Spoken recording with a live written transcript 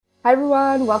Hi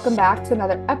everyone, welcome back to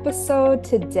another episode.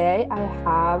 Today I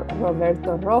have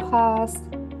Roberto Rojas.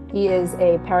 He is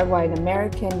a Paraguayan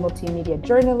American multimedia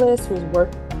journalist who's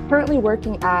currently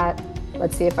working at,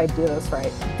 let's see if I do this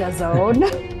right, DAZN.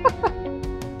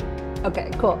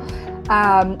 Okay, cool.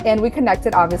 And we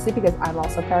connected obviously because I'm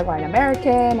also Paraguayan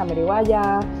American,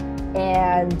 Ameriguaya.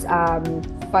 And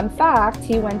fun fact,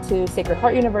 he went to Sacred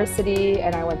Heart University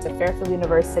and I went to Fairfield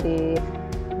University,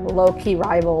 low-key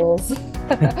rivals,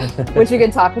 which we can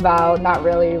talk about, not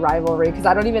really rivalry, because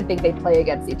I don't even think they play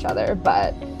against each other.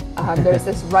 But there's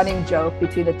this running joke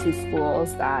between the two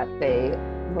schools that they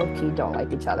low-key don't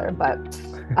like each other. But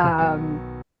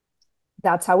um,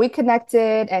 that's how we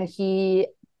connected. And he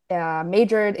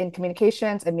majored in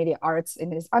communications and media arts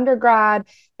in his undergrad.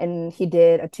 And he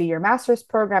did a 2-year master's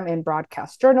program in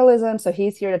broadcast journalism. So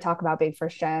he's here to talk about being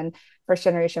first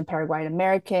generation Paraguayan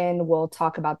American. We'll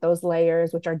talk about those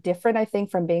layers, which are different, I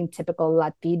think, from being typical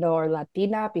Latino or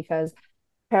Latina, because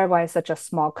Paraguay is such a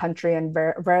small country and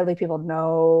rarely people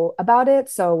know about it.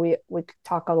 So we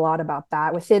talk a lot about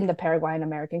that within the Paraguayan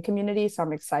American community. So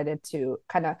I'm excited to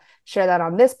kind of share that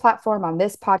on this platform, on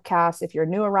this podcast. If you're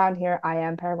new around here, I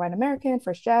am Paraguayan American,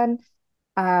 first gen.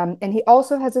 And he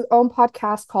also has his own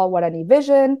podcast called What Any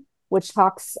Vision, which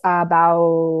talks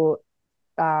about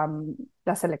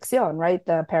La Selección, right?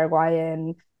 The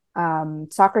Paraguayan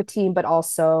soccer team, but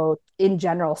also in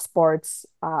general sports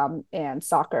and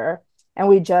soccer. And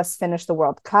we just finished the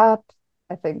World Cup,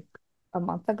 I think a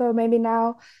month ago, maybe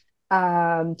now.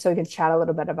 So we can chat a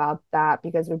little bit about that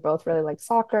because we both really like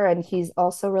soccer, and he's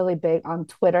also really big on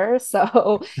Twitter.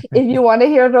 So if you want to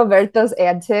hear Roberto's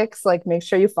antics, like make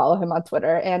sure you follow him on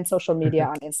Twitter and social media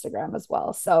on Instagram as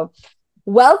well. So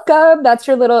welcome. That's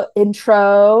your little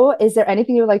intro. Is there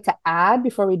anything you would like to add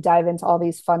before we dive into all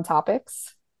these fun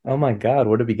topics? Oh my God,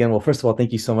 where to begin? Well, first of all,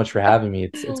 thank you so much for having me.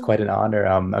 It's quite an honor.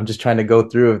 I'm just trying to go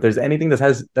through if there's anything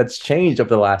that's changed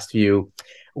over the last few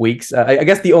weeks. I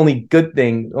guess the only good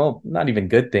thing, well, not even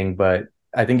good thing, but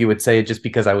I think you would say just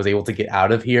because I was able to get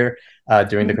out of here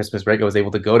during the Christmas break, I was able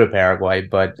to go to Paraguay,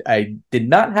 but I did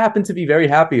not happen to be very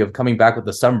happy of coming back with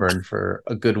the sunburn for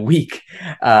a good week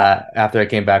after I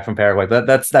came back from Paraguay. But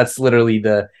that's literally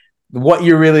the what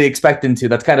you're really expecting to.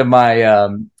 That's kind of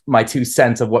my 2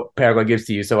 cents of what Paraguay gives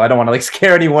to you. So I don't want to like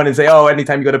scare anyone and say, oh,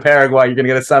 anytime you go to Paraguay, you're gonna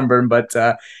get a sunburn. But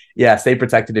yeah, stay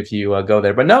protected if you go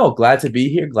there. But no, glad to be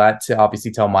here. Glad to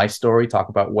obviously tell my story, talk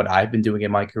about what I've been doing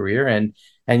in my career, and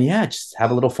yeah, just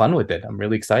have a little fun with it. I'm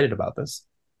really excited about this.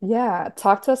 Yeah,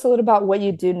 talk to us a little about what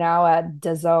you do now at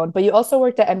DAZN, but you also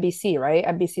worked at NBC, right?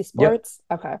 NBC Yep. Sports.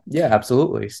 Okay. Yeah,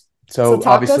 absolutely. So So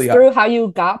talk us obviously, through how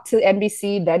you got to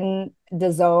NBC, then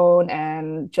DAZN,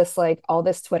 and just like all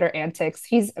this Twitter antics.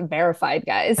 He's verified,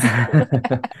 guys.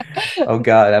 oh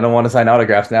God, I don't want to sign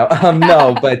autographs now.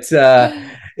 No, but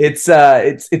it's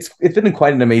been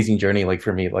quite an amazing journey. Like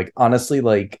for me, like honestly,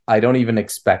 like I don't even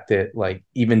expect it. Like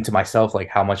even to myself, like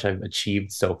how much I've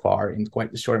achieved so far in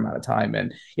quite a short amount of time.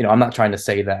 And I'm not trying to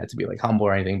say that to be like humble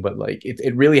or anything, but like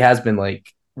it really has been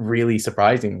like really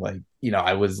surprising. Like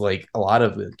I was like a lot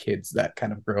of the kids that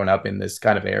kind of grown up in this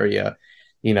kind of area,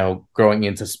 growing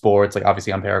into sports. Like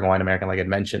obviously I'm Paraguayan American, like I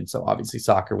mentioned. So obviously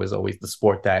soccer was always the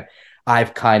sport that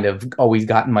I've kind of always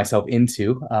gotten myself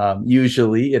into.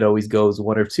 Usually it always goes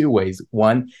one of two ways.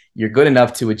 One, you're good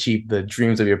enough to achieve the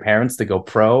dreams of your parents to go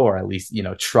pro, or at least,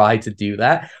 try to do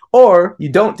that. Or you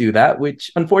don't do that,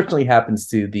 which unfortunately happens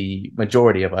to the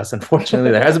majority of us. Unfortunately,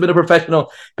 there hasn't been a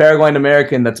professional Paraguayan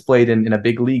American that's played in a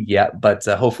big league yet, but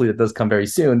hopefully that does come very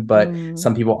soon. But Mm,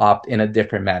 some people opt in a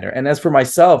different manner. And as for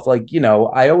myself, like,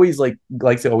 I always like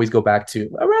to always go back to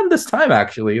around this time,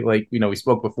 actually, like, we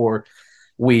spoke before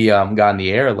we got in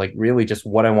the air, like really just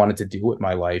what I wanted to do with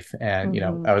my life. And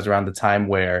mhm. I was around the time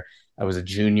where I was a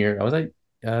junior. I was like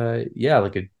yeah,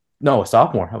 like a no, a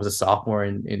sophomore. I was a sophomore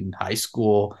in high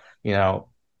school.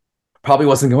 Probably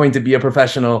wasn't going to be a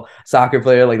professional soccer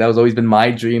player. Like that was always been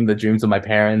my dream, the dreams of my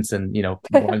parents, and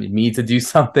wanted me to do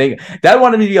something. Dad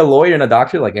wanted me to be a lawyer and a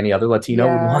doctor, like any other Latino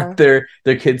would want Yeah.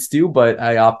 their kids to. But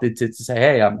I opted to say,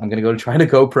 hey, I'm going to go try to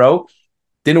go pro.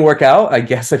 Didn't work out. I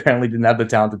guess I apparently didn't have the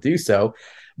talent to do so.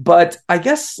 But I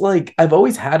guess like I've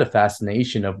always had a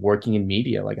fascination of working in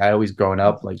media. Like I always grown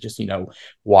up like just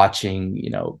watching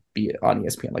be it on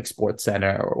ESPN like Sports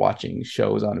Center or watching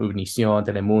shows on Univision,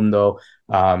 Telemundo,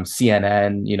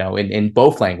 CNN. In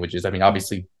both languages. I mean,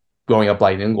 obviously growing up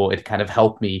bilingual, it kind of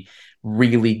helped me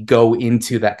really go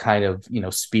into that kind of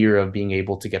sphere of being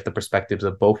able to get the perspectives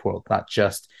of both worlds, not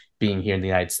just being here in the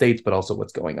United States, but also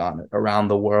what's going on around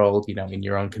the world, in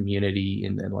your own community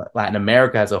in Latin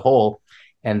America as a whole.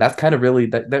 And that's kind of really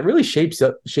that really shapes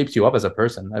you up as a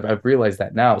person. I've realized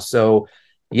that now. So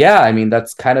Yeah, I mean,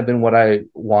 that's kind of been what I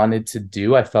wanted to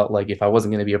do. I felt like if I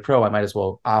wasn't going to be a pro, I might as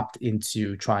well opt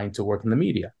into trying to work in the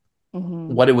media.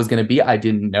 Hmm. What it was going to be, I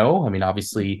didn't know. I mean,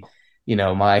 obviously,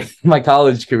 my my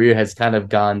college career has kind of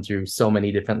gone through so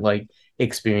many different like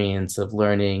experience of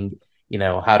learning,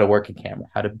 how to work a camera,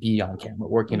 how to be on camera,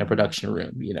 working in a Hmm. production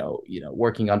room,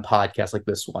 working on podcasts like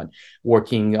this one,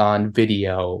 working on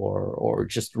video or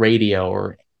just radio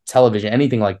or television,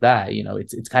 anything like that.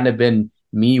 It's kind of been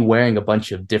me wearing a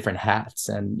bunch of different hats,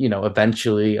 and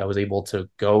eventually I was able to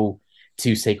go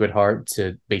to Sacred Heart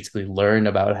to basically learn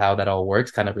about how that all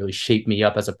works, kind of really shape me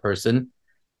up as a person.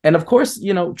 And of course,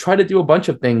 try to do a bunch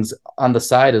of things on the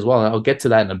side as well. And I'll get to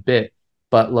that in a bit.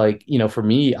 But like, for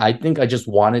me, I think I just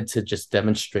wanted to just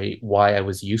demonstrate why I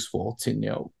was useful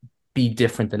to, be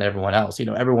different than everyone else.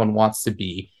 Everyone wants to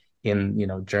be in,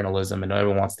 journalism, and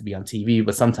everyone wants to be on TV,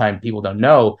 but sometimes people don't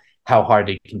know how hard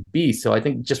it can be. So I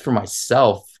think just for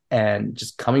myself and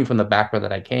just coming from the background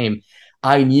that I came,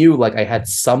 I knew like I had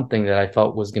something that I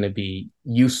felt was going to be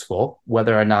useful.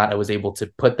 Whether or not I was able to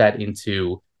put that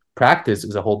into practice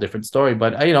is a whole different story.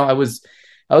 But I was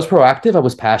proactive. I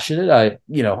was passionate. I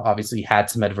obviously had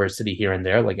some adversity here and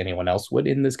there, like anyone else would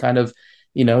in this kind of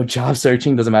job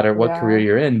searching. Doesn't matter what career Yeah.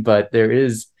 you're in, but there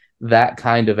is that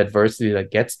kind of adversity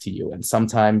that gets to you, and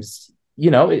sometimes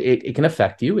it can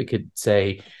affect you. It could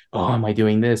say, "Oh, am I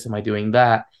doing this? Am I doing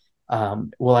that?"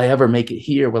 Will I ever make it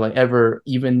here? Will I ever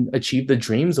even achieve the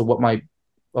dreams of what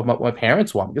my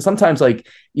parents want? Because sometimes like,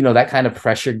 that kind of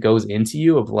pressure goes into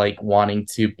you of like wanting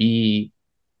to be,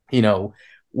 you know,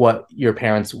 what your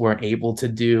parents weren't able to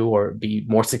do or be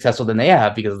more successful than they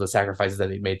have because of the sacrifices that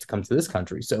they made to come to this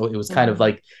country. So it was kind of Hmm.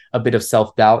 like a bit of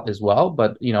self-doubt as well.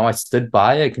 But I stood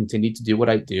by, I continued to do what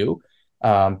I do.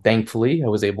 Thankfully, I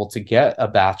was able to get a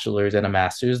bachelor's and a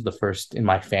master's, the first in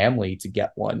my family to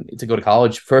get one, to go to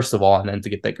college, first of all, and then to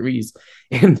get degrees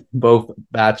in both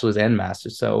bachelor's and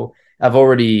master's. So I've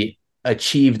already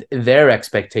achieved their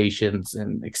expectations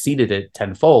and exceeded it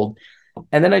tenfold.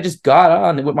 And then I just got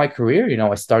on with my career.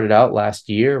 I started out last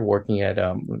year working at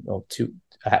a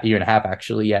year and a half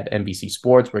actually at NBC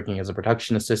Sports, working as a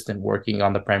production assistant, working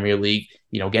on the Premier League.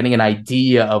 Getting an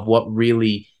idea of what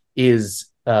really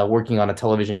is working on a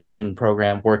television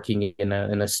program, working in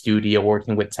a studio,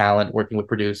 working with talent, working with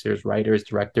producers, writers,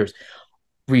 directors,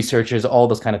 researchers, all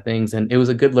those kind of things. And it was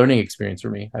a good learning experience for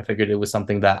me. I figured it was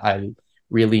something that I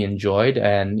really enjoyed.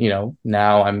 And,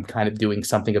 now I'm kind of doing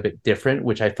something a bit different,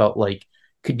 which I felt like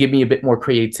could give me a bit more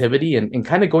creativity and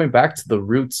kind of going back to the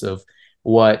roots of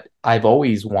what I've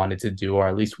always wanted to do, or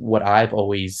at least what I've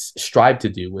always strived to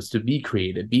do, was to be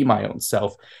creative, be my own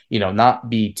self, not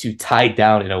be too tied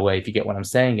down in a way, if you get what I'm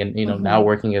saying. And, now Hmm.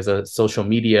 working as a social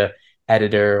media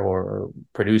editor or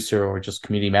producer or just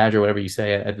community manager, whatever you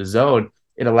say at the Zone,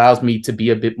 it allows me to be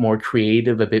a bit more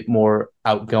creative, a bit more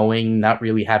outgoing, not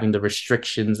really having the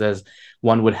restrictions as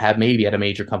one would have maybe at a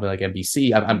major company like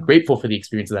NBC. I'm Hmm. grateful for the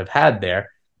experiences I've had there,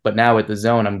 but now at the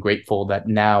Zone, I'm grateful that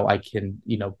now I can,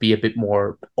 be a bit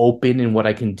more open in what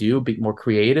I can do, a bit more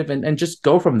creative, and just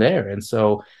go from there. And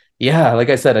so, yeah, like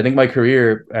I said, I think my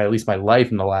career, or at least my life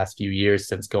in the last few years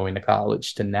since going to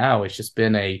college to now, it's just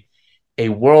been a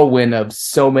whirlwind of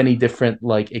so many different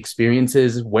like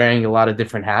experiences, wearing a lot of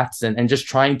different hats, and just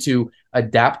trying to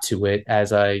adapt to it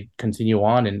as I continue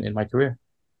on in my career.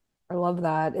 I love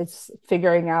that. It's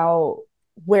figuring out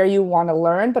where you want to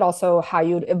learn, but also how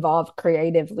you'd evolve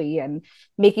creatively and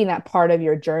making that part of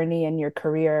your journey and your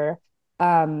career.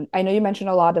 I know you mentioned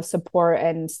a lot of support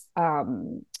and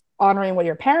honoring what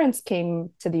your parents came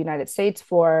to the United States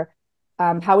for.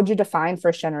 How would you define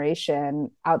first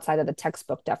generation outside of the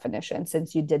textbook definition,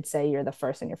 since you did say you're the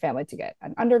first in your family to get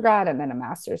an undergrad and then a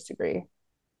master's degree?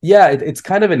 Yeah, it's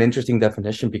kind of an interesting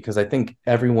definition because I think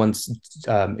everyone's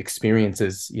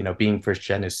experiences, being first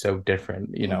gen is so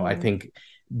different. I Mm-hmm. think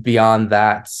beyond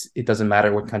that, it doesn't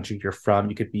matter what country you're from.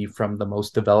 You could be from the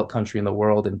most developed country in the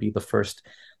world and be the first,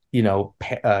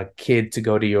 kid to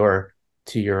go to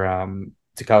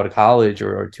go to college,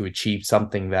 or to achieve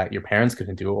something that your parents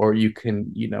couldn't do, or you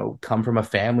can, come from a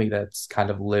family that's kind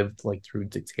of lived like through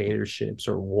dictatorships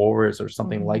or wars or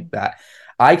something Mm-hmm. like that.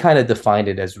 I kind of defined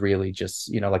it as really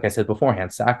just, like I said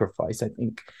beforehand, sacrifice. I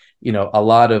think, a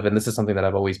lot of, and this is something that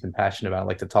I've always been passionate about,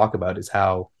 like to talk about, is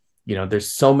how,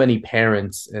 there's so many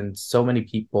parents and so many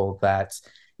people that,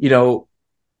 you know,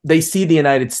 they see the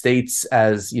United States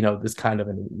as, this kind of,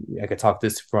 and I could talk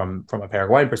this from a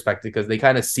Paraguayan perspective, because they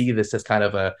kind of see this as kind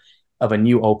of a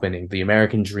new opening, the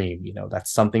American dream.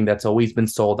 That's something that's always been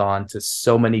sold on to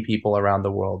so many people around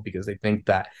the world, because they think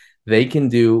that they can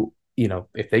do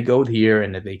if they go here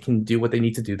and if they can do what they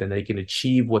need to do, then they can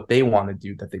achieve what they want to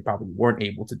do that they probably weren't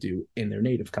able to do in their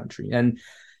native country. And,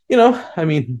 I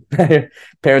mean,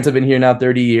 parents have been here now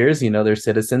 30 years, they're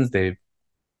citizens. They've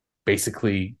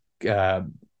basically uh,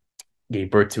 gave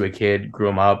birth to a kid, grew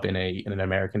him up in an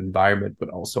American environment, but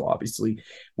also obviously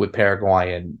with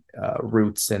Paraguayan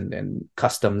roots and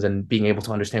customs, and being able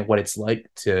to understand what it's like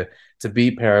to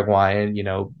be Paraguayan.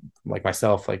 Like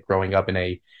myself, like growing up in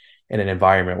an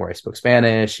environment where I spoke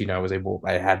Spanish.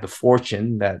 I had the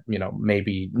fortune that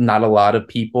maybe not a lot of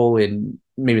people in,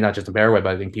 maybe not just in Paraguay,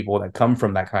 but I think people that come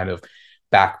from that kind of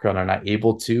background are not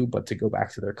able to, but to go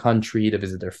back to their country, to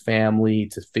visit their family,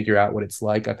 to figure out what it's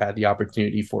like. I've had the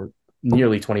opportunity for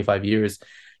nearly 25 years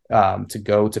to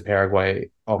go to Paraguay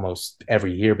almost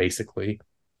every year, basically,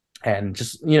 and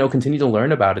just continue to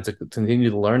learn about it, to continue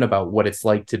to learn about what it's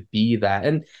like to be that.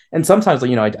 And sometimes,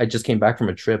 I just came back from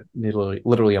a trip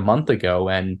literally a month ago,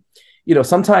 and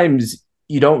sometimes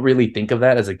you don't really think of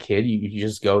that as a kid. You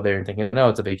just go there and thinking, no,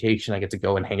 it's a vacation. I get to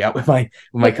go and hang out with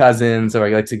my cousins, or I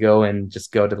like to go and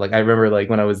just go to, like, I remember, like,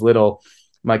 when I was little,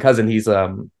 my cousin, he's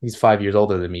 5 years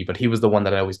older than me, but he was the one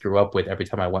that I always grew up with every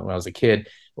time I went when I was a kid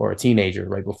or a teenager,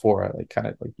 right before I like kind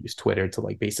of like used Twitter to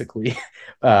like basically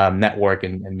network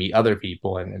and meet other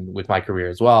people, and with my career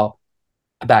as well.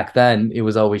 Back then, it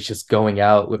was always just going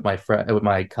out with my friend, with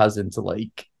my cousin, to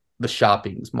like the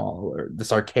shopping mall or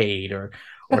this arcade or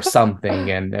something,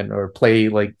 and or play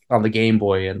like on the Game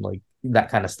Boy and like that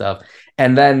kind of stuff.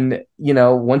 And then,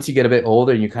 once you get a bit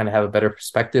older and you kind of have a better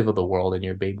perspective of the world and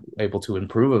you're able to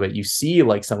improve of it, you see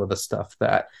like some of the stuff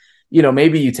that,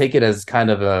 maybe you take it as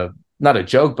kind of a, not a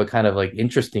joke, but kind of like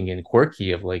interesting and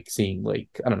quirky, of like seeing, like,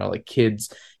 I don't know, like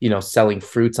kids, selling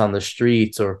fruits on the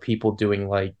streets, or people doing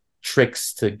like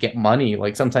tricks to get money.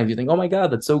 Like sometimes you think, oh my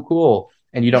God, that's so cool.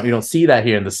 And you don't see that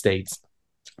here in the States.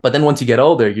 But then once you get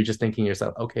older, you're just thinking to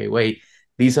yourself, okay, wait,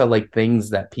 these are like things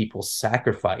that people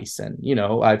sacrifice. And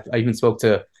I even spoke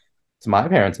to my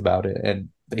parents about it, and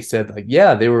they said, like,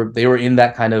 yeah, they were in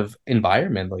that kind of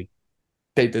environment. Like,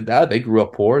 they did that. They grew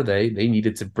up poor. They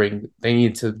needed to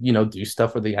do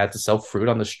stuff where they had to sell fruit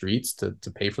on the streets to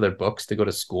pay for their books, to go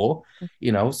to school.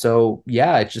 So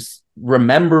yeah, it's just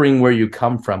remembering where you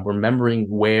come from, remembering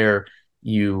where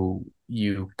you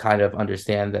kind of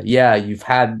understand that, yeah, you've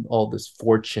had all this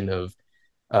fortune of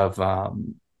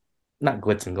not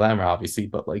glitz and glamour, obviously,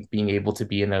 but like being able to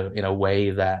be in a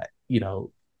way that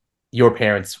your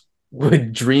parents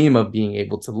would dream of being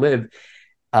able to live.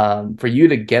 For you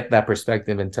to get that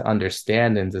perspective and to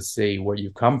understand and to say where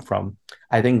you come from,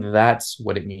 I think that's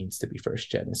what it means to be first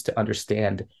gen, is to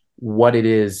understand what it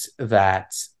is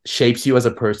that shapes you as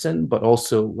a person, but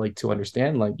also like to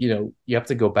understand, like, you have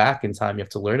to go back in time, you have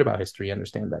to learn about history,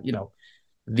 understand that,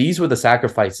 these were the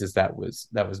sacrifices that was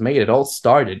made. It all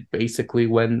started basically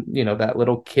when that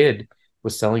little kid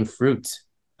was selling fruit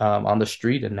on the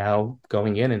street, and now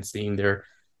going in and seeing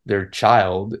their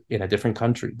child in a different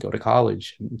country go to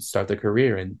college and start their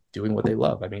career and doing what they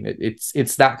love. I mean,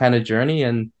 it's that kind of journey,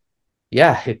 and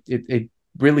yeah, it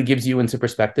really gives you into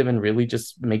perspective and really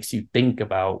just makes you think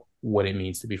about what it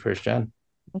means to be first gen.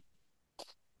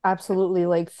 Absolutely,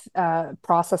 like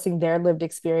processing their lived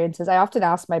experiences. I often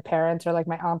ask my parents or like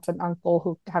my aunt and uncle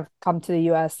who have come to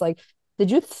the US, like, did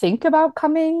you think about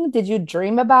coming? Did you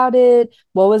dream about it?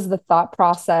 What was the thought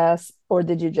process? Or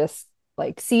did you just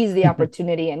like seize the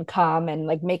opportunity and come and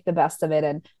like make the best of it?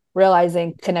 And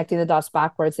realizing, connecting the dots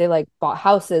backwards, they like bought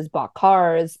houses, bought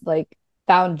cars, like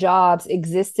found jobs,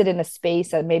 existed in a space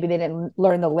that maybe they didn't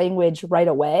learn the language right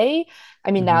away.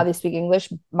 I mean, now Mhm. they speak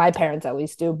English, my parents at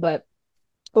least do, but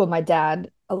well, my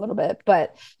dad a little bit,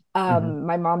 but Mhm.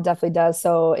 my mom definitely does.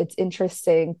 So it's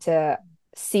interesting to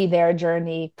see their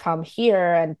journey come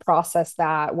here and process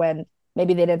that when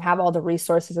maybe they didn't have all the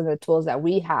resources and the tools that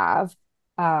we have.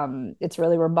 It's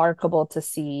really remarkable to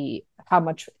see how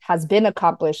much has been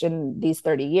accomplished in these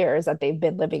 30 years that they've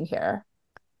been living here.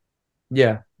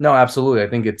 Yeah, no, absolutely. I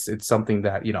think it's something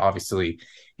that, obviously,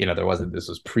 there wasn't, this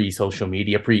was pre-social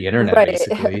media, pre-internet, Right.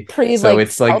 basically. Pre So like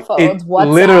it's cell like it phones,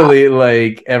 WhatsApp. literally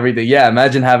like everything. Yeah,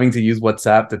 imagine having to use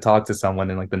WhatsApp to talk to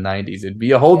someone in like the 90s. It'd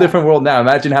be a whole Yeah. different world now.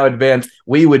 Imagine how advanced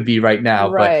we would be right now.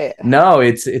 But Right. no,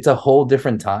 it's a whole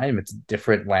different time. It's a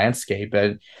different landscape.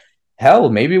 And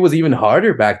hell, maybe it was even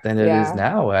harder back than it is Yeah.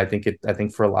 now. I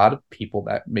think for a lot of people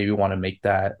that maybe want to make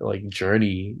that like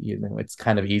journey, it's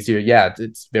kind of easier. Yeah,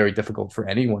 it's very difficult for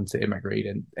anyone to immigrate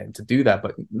and to do that,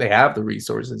 but they have the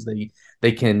resources.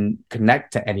 They can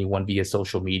connect to anyone via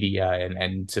social media,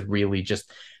 and to really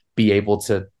just be able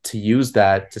to use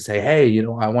that to say, hey,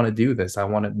 I want to do this. I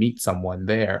want to meet someone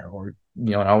there, or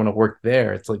I want to work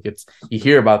there. It's like you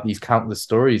hear about these countless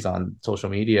stories on social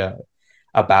media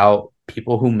about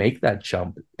people who make that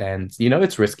jump, and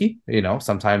it's risky.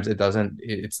 Sometimes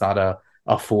it's not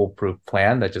a foolproof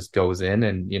plan that just goes in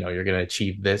and you're going to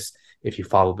achieve this if you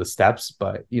follow the steps.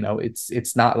 But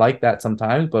it's not like that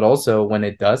sometimes. But also when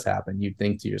it does happen, you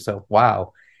think to yourself,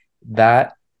 wow,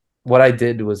 that what I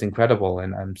did was incredible,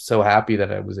 and I'm so happy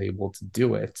that I was able to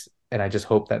do it. And I just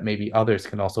hope that maybe others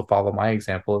can also follow my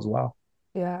example as well.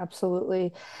 Yeah,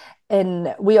 absolutely.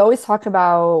 And we always talk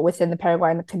about within the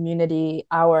Paraguayan community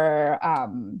our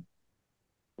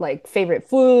like favorite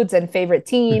foods and favorite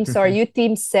teams. So are you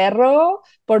team Cerro,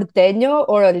 Porteño,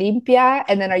 or Olimpia?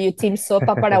 And then are you team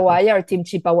Sopa Paraguaya or team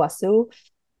Chipaguasu?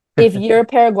 If you're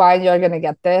Paraguayan, you're gonna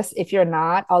get this. If you're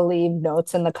not, I'll leave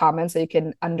notes in the comments so you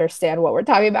can understand what we're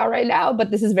talking about right now. But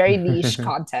this is very niche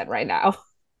content right now.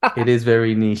 It is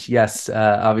very niche. Yes.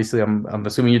 Obviously, I'm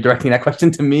assuming you're directing that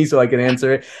question to me so I can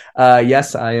answer it.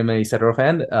 Yes, I am a Cerro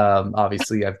fan.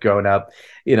 Obviously, I've grown up.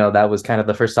 That was kind of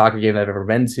the first soccer game I've ever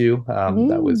been to.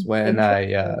 That was when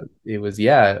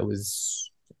it was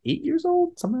 8 years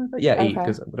old, something like that. Yeah, eight, Okay.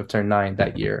 because I would have turned 9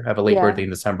 that year. I have a late Yeah. birthday in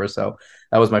December, so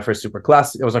that was my first super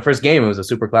class. It was my first game. It was a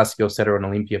super classico, Cerro and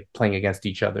Olympia playing against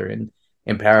each other in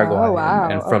Oh, Paraguay, and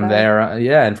wow. from Okay. there,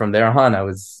 and from there on,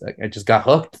 I just got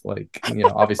hooked. Like,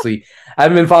 obviously, I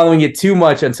haven't been following it too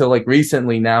much until like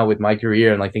recently now with my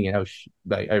career, and like thinking, oh,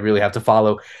 I really have to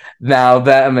follow now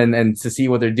them and to see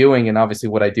what they're doing, and obviously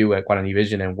what I do at Guarani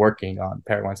Vision and working on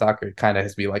Paraguayan soccer kind of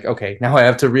has to be like, okay, now I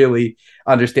have to really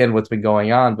understand what's been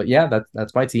going on. But yeah,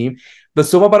 that's my team. The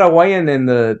Soma Paraguayan and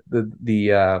the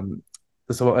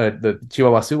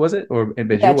Chihuahuasu, was it, or in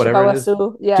Yeah, Beju, whatever it is.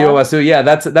 Chipaguasu. Yeah. Chihuahuasu, yeah,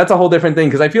 that's a whole different thing,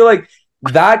 because I feel like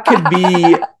that could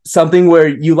be something where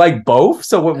you like both.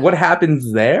 So what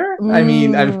happens there? I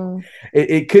mean, Mm,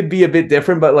 it could be a bit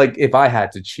different, but like if I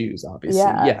had to choose,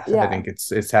 obviously, yeah, yeah, I yeah. think it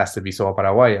has to be sopa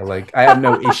paraguaya. Like I have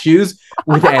no issues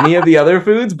with any of the other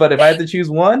foods, but if I had to choose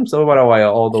one, sopa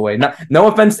paraguaya all the way. No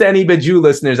offense to any Beju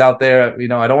listeners out there,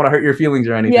 I don't want to hurt your feelings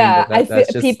or anything, Yeah, but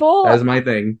that's just people that's my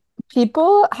thing.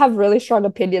 people have really strong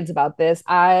opinions about this.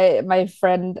 My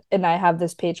friend and I have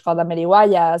this page called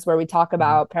Ameriguayas where we talk Mhm.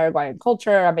 about Paraguayan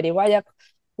culture, Ameriguaya,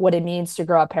 what it means to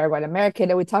grow up Paraguayan American,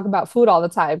 and we talk about food all the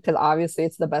time because obviously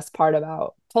it's the best part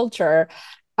about culture.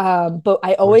 But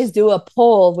I Of always course. do a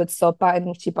poll with sopa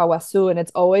and chipawasu, and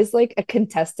it's always like a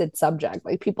contested subject.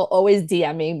 Like people always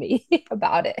DMing me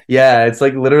about it. Yeah, it's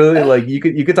like literally like you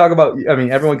could talk about, I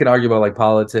mean, everyone can argue about like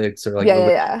politics or like Yeah,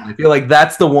 religion. yeah, I feel like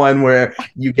that's the one where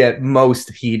you get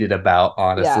most heated about,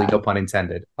 honestly, yeah, no pun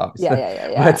intended, yeah, obviously. yeah,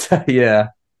 yeah, yeah. But yeah.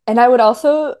 And I would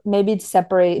also maybe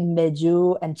separate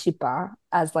meju and chipa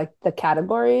as like the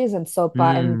categories, and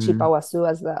sopa and Mm, chipawasu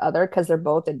as the other because they're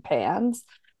both in pans.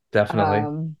 definitely.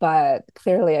 But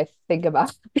clearly I think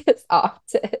about this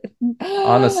often.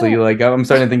 Honestly, like I'm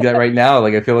starting to think that right now.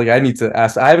 Like I feel like I need to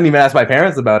ask. I haven't even asked my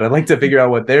parents about it. I'd like to figure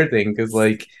out what they're thinking, because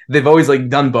like they've always like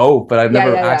done both, but I've Yeah,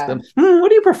 never yeah, asked yeah. them, what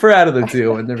do you prefer out of the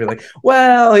two? And they'll be like,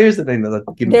 well, here's the thing. They'll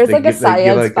give There's like a they give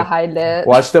science like a, behind it.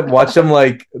 watch them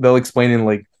like they'll explain in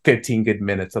like 15 good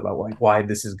minutes about like why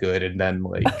this is good, and then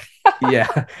like yeah,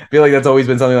 I feel like that's always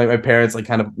been something like my parents like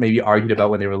kind of maybe argued about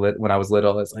when they were when I was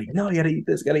little. It's like, no, you gotta eat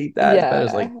this, gotta eat that. It's better.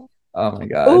 It's like, Yeah. oh my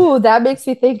god. Ooh, that makes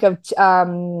me think of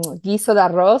guiso de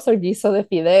arroz or guiso de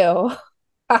fideo.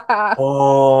 That's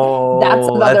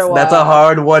Oh, another that's a one.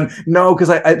 hard one. No, because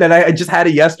I just had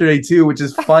it yesterday too, which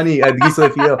is funny at Giso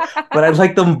Feel, but I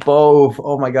like them both.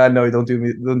 Oh my god, no, don't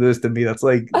do this to me.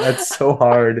 That's so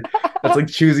hard. That's like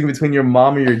choosing between your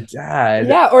mom or your dad.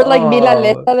 Yeah, or like Oh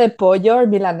milanesa de pollo or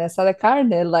milanesa de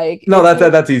carne. Like no, if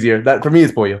you that's easier. That for me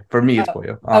is pollo. For me, it's oh,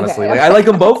 pollo. Honestly, okay, like I okay. like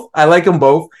them both. I like them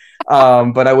both.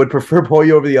 But I would prefer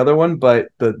pollo over the other one. But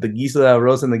the guisa de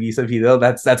arroz and the guisa fidel,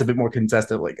 that's a bit more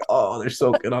contested. Like, oh, they're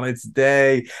so good on its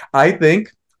day. I think.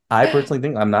 I personally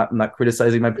think I'm not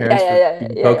criticizing my Yeah, parents yeah, for yeah,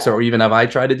 being yeah, cooks, yeah. or even if I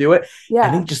try to do it. I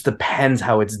think Yeah. it just depends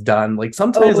how it's done. Like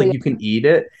sometimes, Oh like yeah. you can eat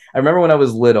it. I remember when I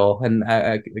was little, and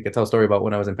I could tell a story about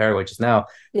when I was in Paraguay just now.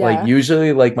 Like Yeah.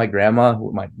 usually, like my grandma,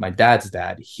 my dad's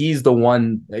dad, she's the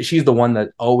one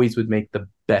that always would make the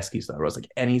best guisado arroz. Like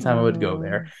anytime I would go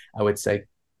there, Mm, I would say,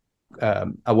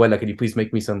 abuela, can you please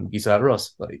make me some guisado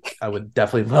arroz? Like I would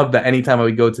definitely love that. Anytime I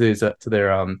would go to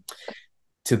their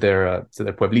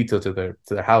pueblito, to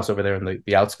their house over there in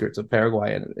the outskirts of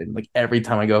Paraguay, and like every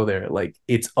time I go there, like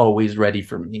it's always ready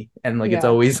for me, and like it's yeah.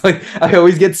 always like I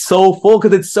always get so full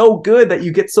because it's so good that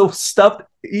you get so stuffed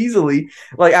easily,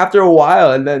 like after a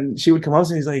while. And then she would come up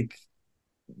and he's like,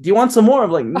 do you want some more?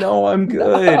 I'm like, no, I'm No,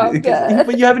 good. I'm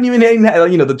But good. you haven't even eaten that,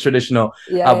 the traditional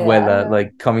Yeah, abuela, yeah.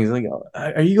 like coming, like, "Oh,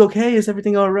 are you okay? Is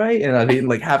everything all right?" And I've eaten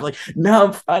like half, like, no,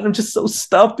 I'm fine. I'm just so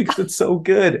stuffed because it's so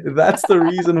good. That's the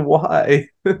reason why.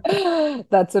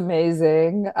 That's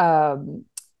amazing.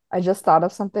 I just thought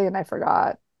of something and I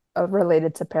forgot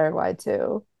related to Paraguay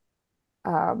too.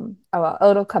 Oh well,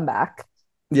 it'll come back.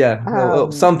 Yeah, Um,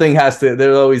 something has to.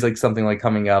 There's always like something like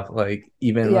coming up. Like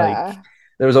even like yeah.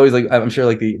 there was always like I'm sure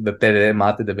like the tere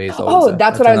mate debate is always Oh,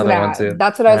 that's what that's I was gonna another one ask. too.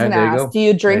 That's what I All was right, gonna there you ask. go. Do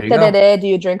you There drink you go. tereré? Do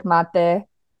you drink mate?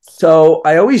 So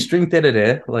I always drink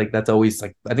tere. Like that's always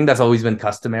like I think that's always been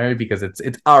customary because it's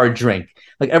our drink.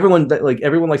 Like everyone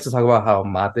likes to talk about how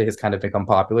mate has kind of become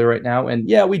popular right now, and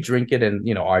yeah, we drink it, and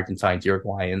Argentines,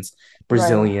 Uruguayans,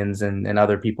 Right, Brazilians, and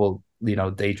other people,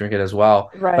 they drink it as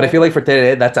well. But I feel right. like for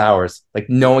tere, that's ours. Like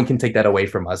no one can take that away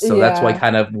from us. So that's why Yeah,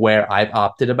 kind of where I've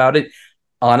opted about it.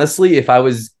 Honestly, if I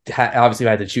was obviously if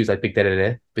I had to choose, I'd pick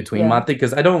tere between yeah. mate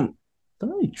because I don't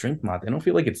really drink mate. I don't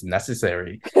feel like it's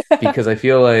necessary because I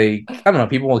feel like I don't know,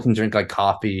 people can drink like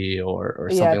coffee or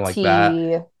Yeah, something like that.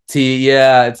 tea. Tea,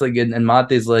 yeah, it's like and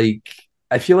mate is like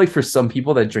I feel like for some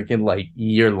people that drink it like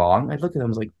year long, I look at them I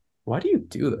was like, why do you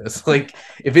do this? Like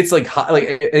if it's like hot,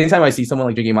 like anytime I see someone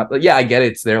like drinking mate, like, yeah, I get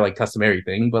it, it's their like customary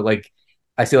thing, but like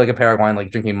I see like a Paraguayan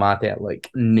like drinking mate at like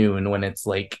noon when it's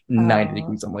like 90 Oh,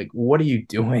 degrees. I'm like, what are you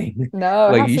doing? no,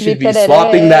 it Like has you to be should be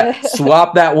swapping tereré. that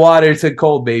swap that water to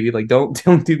cold, baby. Like don't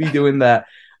do be doing that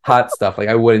hot stuff. Like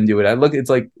I wouldn't do it. I look, it's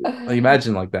like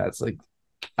imagine like that. It's like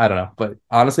I don't know, but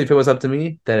honestly, if it was up to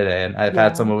me, and I've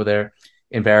had some Yeah. over there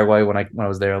in Paraguay when I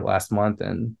was there last month,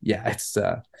 and yeah, it's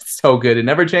so good. It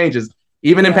never changes.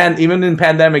 Yeah. Even in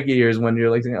pandemic years when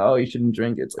you're like saying, oh, you shouldn't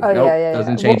drink it. It's like Oh yeah, nope, yeah, yeah.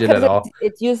 doesn't Well, change it because at all.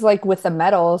 it's used like with the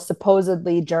metal.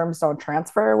 Supposedly germs don't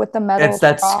transfer with the metal That's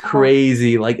straw.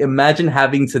 crazy. Like imagine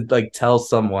having to like tell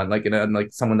someone like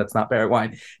someone that's not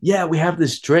Paraguayan, yeah, we have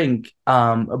this drink.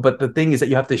 But the thing is that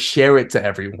you have to share it to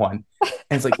everyone.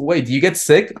 And it's like, wait, do you get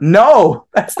sick? No,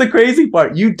 that's the crazy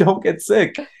part. You don't get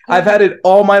sick. I've had it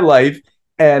all my life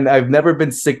and I've never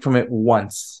been sick from it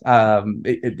once.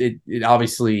 It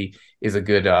obviously is a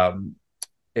good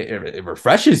it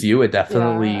refreshes you. It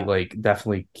Yeah.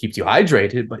 definitely keeps you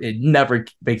hydrated, but it never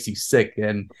makes you sick.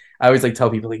 And I always like tell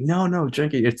people like, no,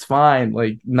 drink it. It's fine.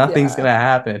 Like nothing's Yeah. gonna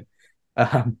happen.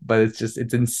 But it's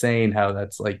insane how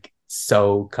that's like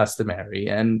so customary.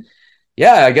 And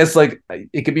yeah, I guess like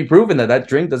it could be proven that that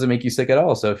drink doesn't make you sick at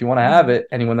all. So if you want to have Mhm. it,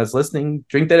 anyone that's listening,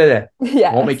 drink that.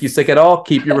 Won't make you Yes. sick at all.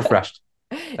 Keep you refreshed.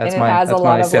 And it has a That's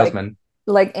lot my of salesman.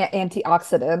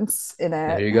 antioxidants in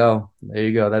There it. you go. There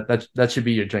you go. That should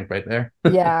be your drink right there.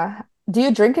 Yeah. Do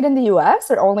you drink it in the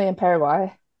US or only in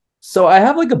Paraguay? So I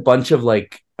have like a bunch of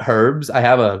like herbs. I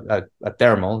have a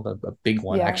thermal, a big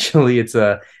one Yeah. actually. It's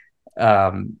a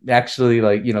actually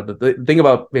like the thing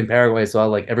about in Paraguay as well,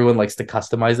 like everyone likes to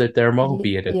customize their thermo,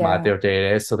 be it at mate Yeah. or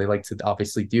tere, so they like to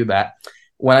obviously do that.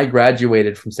 When I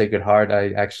graduated from Sacred Heart,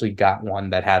 I actually got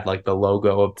one that had like the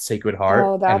logo of Sacred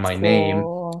Heart Oh, and that's my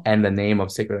name cool. and the name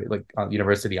of Sacred like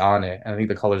University on it, and I think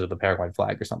the colors of the Paraguayan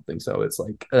flag or something. So it's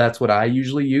like that's what I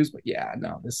usually use. But yeah,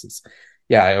 no, this is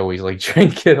yeah, I always like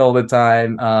drink it all the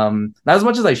time. Not as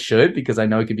much as I should because I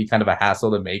know it could be kind of a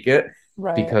hassle to make it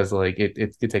Right. because like it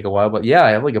could take a while. But yeah,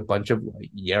 I have like a bunch of like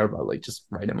yerba like just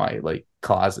right in my like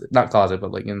closet, not closet,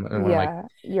 but like in one of my Yeah.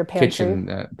 Your pantry.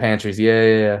 kitchen pantries.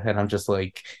 Yeah. And I'm just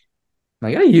like,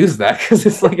 I gotta use that because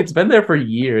it's like it's been there for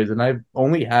years, and I've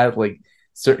only had like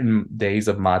certain days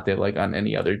of mate like on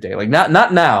any other day. Like not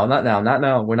now.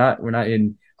 We're not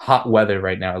in hot weather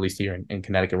right now, at least here in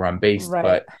Connecticut where I'm based. Right.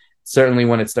 But certainly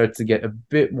when it starts to get a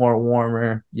bit more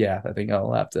warmer, yeah, I think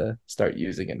I'll have to start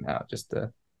using it now just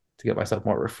to get myself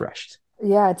more refreshed.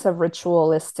 Yeah, it's a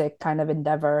ritualistic kind of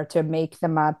endeavor to make the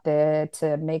mate,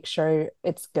 to make sure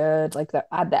it's good, like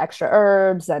add the extra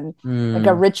herbs and like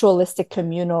a Mm, ritualistic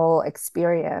communal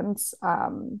experience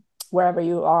wherever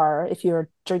you are, if you're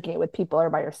drinking it with people or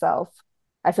by yourself.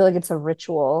 I feel like it's a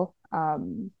ritual,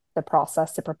 the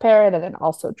process to prepare it and then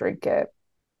also drink it.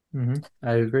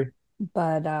 I agree.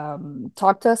 But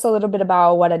talk to us a little bit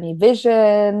about what any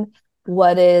vision,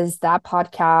 what is that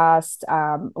podcast?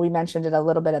 We mentioned it a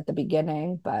little bit at the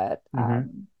beginning, but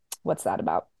hmm what's that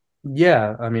about?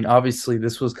 Yeah, I mean, obviously,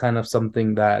 this was kind of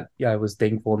something that yeah, I was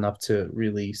thankful enough to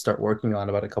really start working on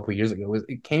about a couple of years ago.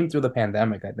 It came through the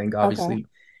pandemic, I think, Okay. obviously,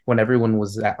 when everyone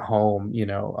was at home,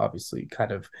 obviously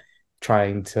kind of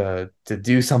trying to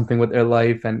do something with their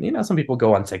life. And some people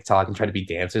go on TikTok and try to be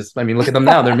dancers. I mean, look at them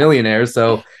now, they're millionaires.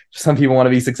 So some people want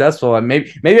to be successful. And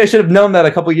maybe I should have known that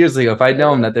a couple of years ago. If I'd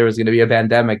known that there was going to be a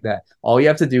pandemic, that all you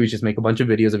have to do is just make a bunch of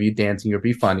videos of you dancing, you'll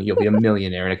be funny, you'll be a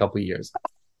millionaire in a couple of years.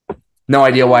 no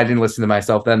idea why I didn't listen to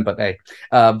myself then, but hey,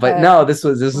 but Uh, no, this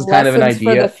was kind of an Lessons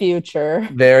for the idea. future.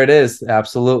 There it is.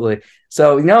 Absolutely.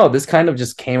 So, no, this kind of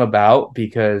just came about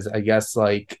because I guess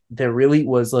like there really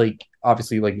was like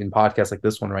obviously like in podcasts like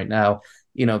this one right now,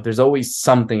 there's always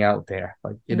something out there.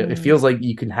 Like it Mm, feels like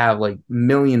you can have like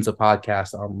millions of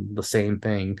podcasts on the same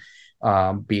thing,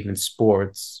 be it in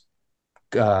sports,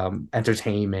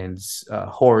 entertainments,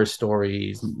 horror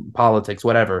stories, politics,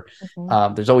 whatever.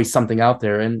 mhm. There's always something out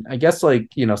there, and I guess like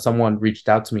someone reached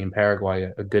out to me in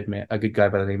Paraguay, a good man, a good guy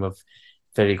by the name of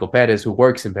Federico Perez, who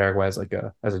works in Paraguay as like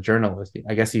a journalist.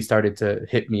 I guess he started to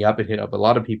hit me up and hit up a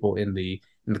lot of people in the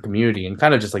community, and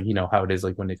kind of just like how it is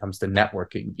like when it comes to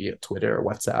networking via Twitter or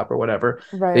WhatsApp or whatever.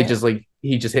 They Right. just like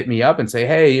he just hit me up and say,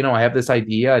 hey, I have this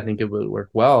idea. I think it would work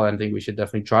well. I think we should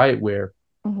definitely try it where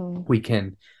Mhm. we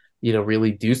can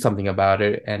really do something about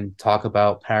it and talk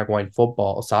about Paraguayan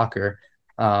football, soccer,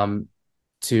 um,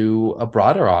 to a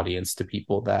broader audience, to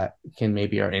people that can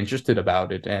maybe are interested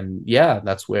about it. And yeah,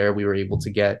 that's where we were able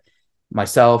to get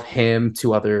myself, him,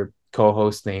 two other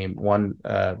co-hosts named one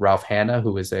Ralph Hanna,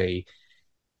 who is a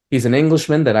he's an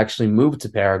Englishman that actually moved to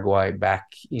Paraguay back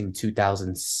in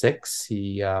 2006.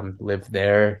 He lived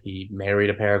there. He married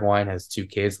a Paraguayan, has two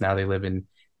kids. Now they live in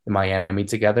Miami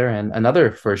together. And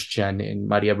another first gen in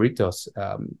Maria Britos.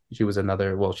 She was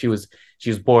another. Well, she was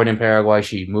born in Paraguay.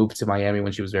 She moved to Miami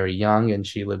when she was very young, and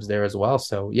she lives there as well.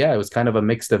 So yeah, it was kind of a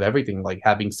mix of everything. Like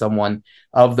having someone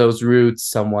of those roots,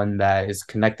 someone that is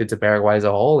connected to Paraguay as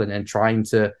a whole, and trying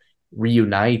to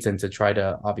reunite and to try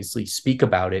to obviously speak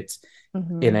about it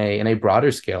in Mhm. a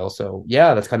broader scale. So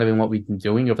yeah, that's kind of been what we've been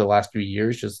doing over the last 3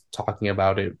 years, just talking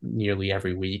about it nearly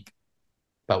every week,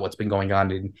 about what's been going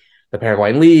on in the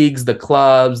Paraguayan leagues, the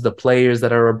clubs, the players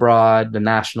that are abroad, the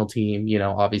national team.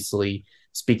 Obviously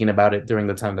speaking about it during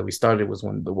the time that we started was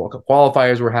when the World Cup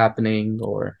qualifiers were happening,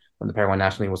 or when the Paraguayan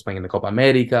national team was playing in the Copa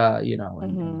America, and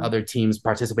Mhm. other teams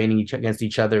participating against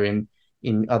each other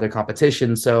in other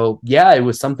competitions. So yeah, it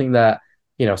was something that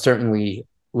certainly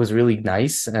was really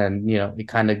nice, and it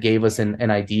kind of gave us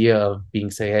an idea of being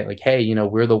say like, hey,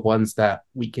 we're the ones that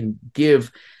we can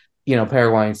give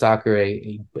Paraguayan soccer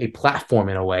a platform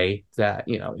in a way that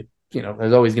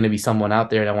there's always going to be someone out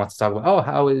there that wants to talk about, oh,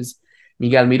 how is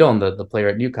Miguel Miron, the player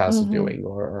at Newcastle, Mhm. doing,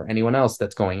 or anyone else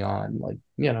that's going on. Like,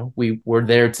 we were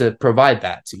there to provide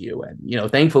that to you, and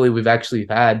thankfully we've actually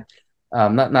had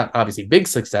not obviously big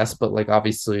success, but like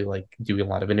obviously like doing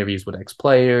a lot of interviews with ex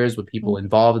players, with people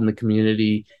involved in the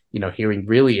community, hearing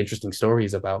really interesting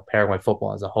stories about Paraguay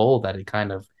football as a whole. That it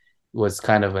kind of was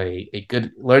kind of a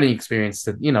good learning experience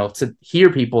to to hear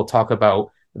people talk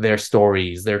about their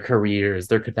stories, their careers,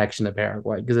 their connection to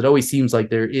Paraguay, because it always seems like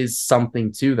there is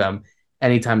something to them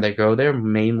anytime they go there,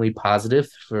 mainly positive.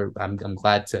 For I'm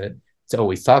glad to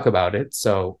always talk about it.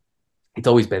 So it's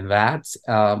always been that,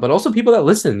 but also people that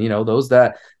listen. Those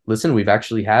that listen. We've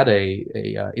actually had a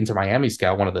Inter Miami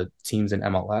scout, one of the teams in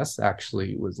MLS,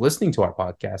 actually was listening to our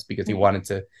podcast because he wanted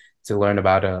to learn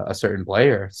about a certain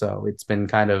player. So it's been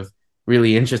kind of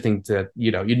really interesting to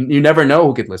you never know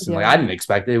who could listen. Like I Yeah. didn't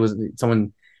expect it. It was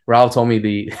someone. Ralph told me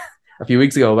the a few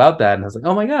weeks ago about that, and I was like,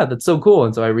 oh my god, that's so cool.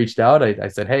 And so I reached out. I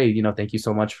said, hey, thank you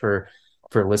so much for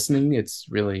listening. It's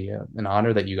really an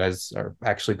honor that you guys are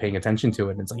actually paying attention to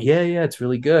it. And it's like, yeah, yeah, it's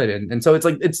really good. And so it's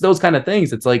like, it's those kind of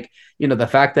things. It's like, the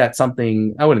fact that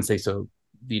something, I wouldn't say so,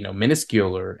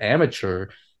 minuscule or amateur,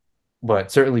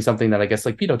 but certainly something that I guess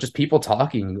like, just people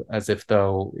talking as if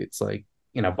though it's like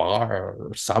in a bar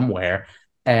or somewhere.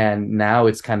 And now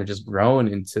it's kind of just grown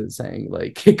into saying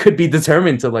like it could be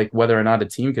determined to like whether or not a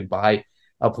team could buy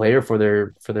a player for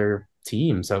their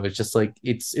team. So it's just like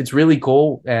it's really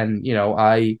cool. And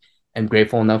I am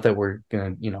grateful enough that we're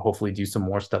gonna, hopefully do some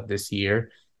more stuff this year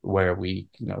where we,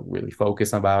 really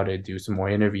focus about it, do some more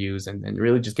interviews, and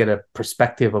really just get a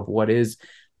perspective of what is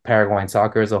Paraguayan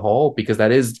soccer as a whole, because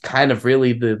that is kind of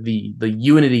really the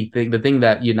unity thing, the thing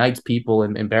that unites people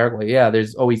in Paraguay. Yeah,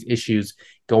 there's always issues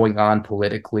going on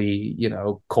politically,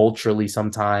 culturally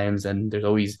sometimes, and there's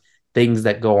always things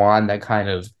that go on that kind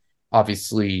of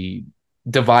obviously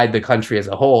divide the country as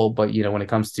a whole. But when it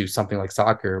comes to something like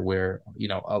soccer, where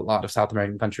a lot of South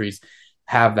American countries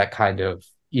have that kind of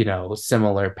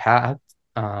similar path,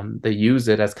 they use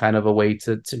it as kind of a way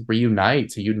to reunite,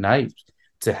 to unite,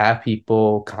 to have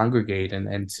people congregate,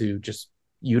 and to just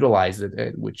utilize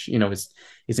it, which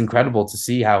is incredible to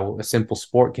see how a simple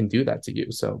sport can do that to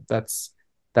you. So that's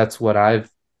what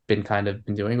I've been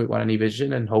doing with One Any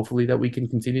Vision, and hopefully that we can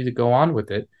continue to go on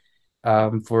with it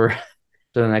for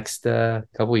for the next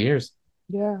couple of years.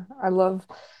 Yeah.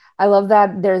 I love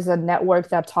that there's a network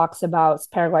that talks about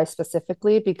Paraguay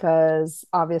specifically because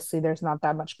obviously there's not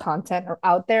that much content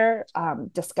out there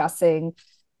discussing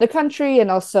the country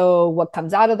and also what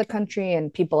comes out of the country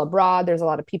and people abroad. There's a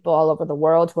lot of people all over the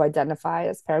world who identify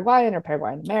as Paraguayan or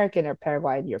Paraguayan American or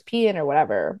Paraguayan European or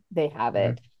whatever they have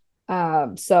Mhm.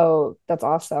 it. So that's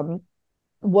awesome.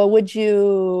 What would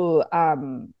you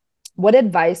what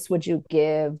advice would you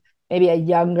give maybe a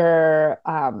younger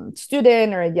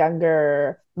student or a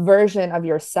younger version of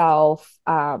yourself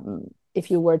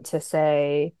if you were to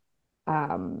say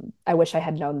I wish I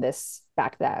had known this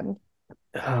back then?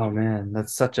 Oh man,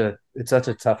 it's such a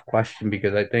tough question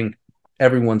because I think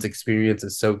everyone's experience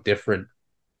is so different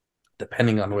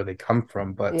depending on where they come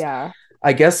from. But Yeah.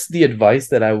 I guess the advice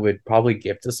that I would probably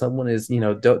give to someone is,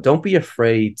 don't be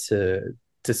afraid to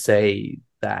say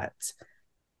that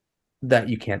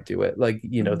you can't do it. Like,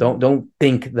 Mm-hmm. don't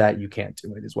think that you can't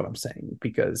do it is what I'm saying.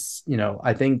 Because,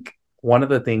 I think one of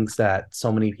the things that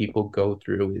so many people go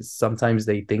through is sometimes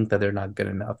they think that they're not good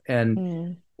enough. And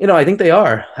Mm. I think they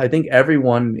are. I think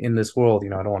everyone in this world, I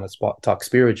don't want to talk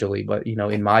spiritually, but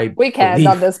in my We can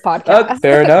on belief, this podcast.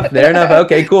 fair enough, fair enough.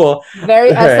 Okay, cool. Very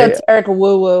All right, esoteric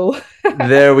woo woo.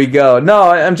 there we go. No,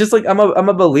 I'm just like I'm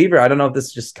a believer. I don't know if this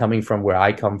is just coming from where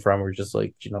I come from or just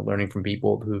like learning from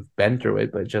people who've been through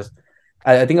it, but just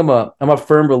I think I'm a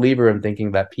firm believer in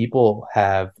thinking that people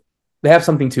they have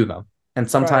something to them, and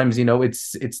Right. sometimes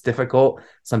it's difficult.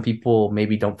 Some people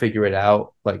maybe don't figure it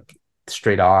out like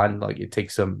straight on. Like it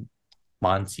takes them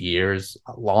months, years,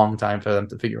 a long time for them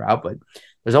to figure out. But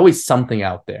there's always something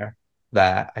out there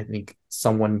that I think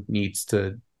someone needs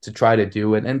to try to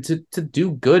do it and to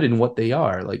do good in what they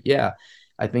are. Like, yeah,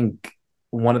 I think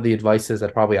one of the advices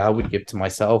that probably I would give to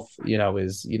myself,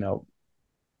 is,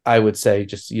 I would say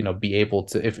just, be able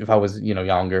to, if I was,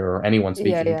 younger or anyone Yeah,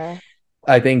 speaking, yeah.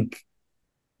 I think,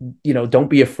 don't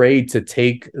be afraid to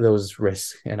take those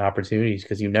risks and opportunities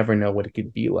because you never know what it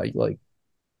could be like. Like,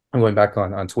 I'm going back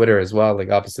on Twitter as well. Like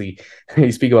obviously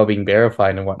you speak about being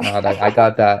verified and whatnot. I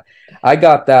got that. I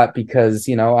got that because,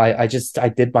 I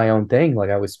did my own thing.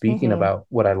 Like I was speaking Mm-hmm. about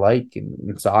what I like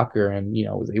in soccer and,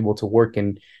 was able to work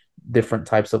in different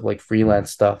types of like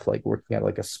freelance stuff, like working at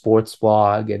like a sports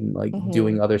blog and like Mm-hmm.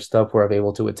 doing other stuff where I'm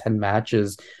able to attend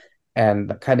matches.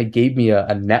 And that kind of gave me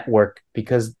a network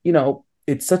because,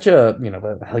 it's such a,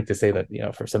 I like to say that,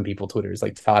 for some people, Twitter is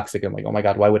like toxic and like, oh my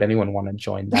God, why would anyone want to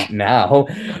join that now?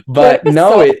 Twitter But is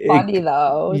no, so funny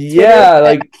though. Twitter is yeah, a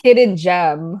like hidden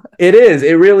gem. it is,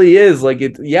 it really is like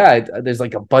there's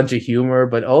like a bunch of humor,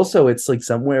 but also it's like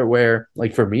somewhere where,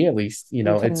 like for me at least, You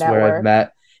can it's where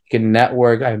network. you can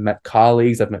network. I've met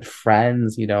colleagues, I've met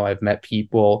friends, I've met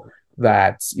people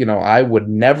that I would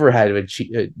never have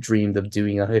dreamed of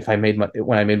doing if I made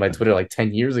when I made my Twitter like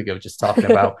 10 years ago, just talking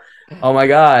about, oh my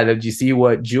God, did you see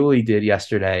what Julie did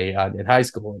yesterday in high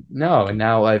school? No, and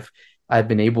now I've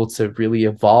been able to really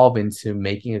evolve into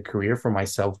making a career for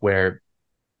myself where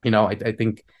I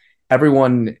think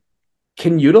everyone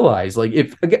can utilize, like,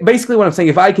 if basically what I'm saying,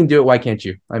 if I can do it, why can't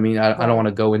you? I mean, I don't Right. want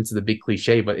to go into the big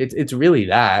cliche, but it's really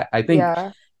that. I think,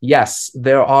 Yeah. yes,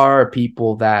 there are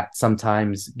people that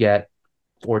sometimes get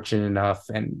fortunate enough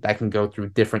and that can go through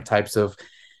different types of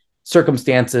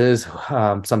circumstances,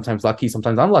 sometimes lucky,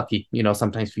 sometimes unlucky,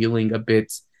 sometimes feeling a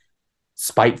bit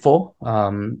spiteful,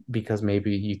 because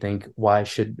maybe you think, why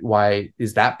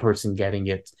is that person getting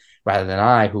it rather than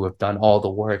I, who have done all the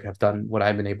work, have done what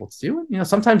I've been able to do.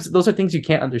 Sometimes those are things you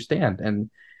can't understand,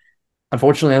 and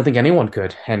unfortunately I don't think anyone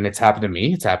could. And it's happened to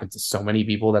me, it's happened to so many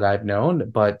people that I've known.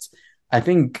 But I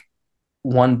think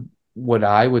one what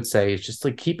I would say is just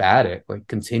like keep at it, like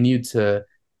continue to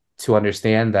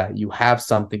understand that you have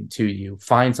something to you,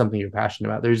 find something you're passionate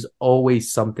about. There's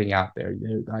always something out there.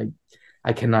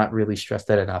 I cannot really stress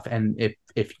that enough. And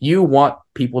if you want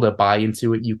people to buy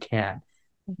into it, you can.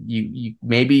 You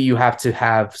maybe you have to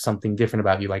have something different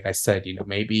about you. Like I said,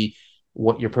 maybe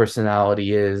what your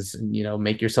personality is, and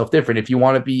make yourself different. If you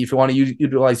want to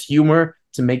utilize humor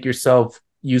to make yourself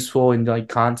useful in like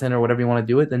content or whatever you want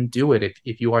to do it, then do it.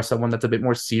 If you are someone that's a bit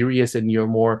more serious and you're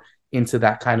more into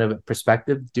that kind of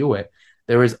perspective, do it.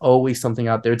 There is always something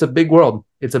out there. It's a big world.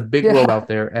 It's a big world Yeah. out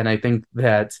there. And I think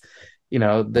that,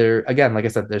 there again, like I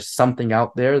said, there's something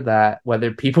out there that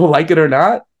whether people like it or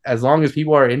not, as long as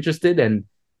people are interested, and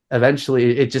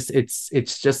eventually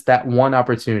it's just that one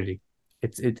opportunity.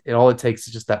 It all it takes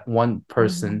is just that one Mm-hmm.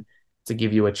 person to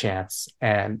give you a chance.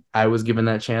 And I was given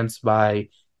that chance by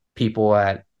people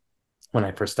at when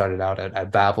I first started out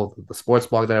at Bavel, the sports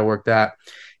blog that I worked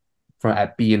from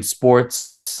at B in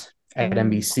Sports, at Mm.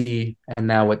 NBC, and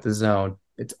now at the Zone.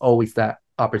 It's always that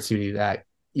opportunity that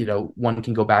one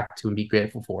can go back to and be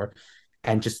grateful for,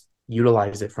 and just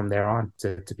utilize it from there on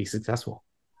to be successful.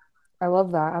 I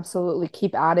love that. Absolutely.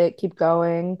 Keep at it, keep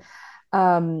going.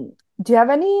 Um, do you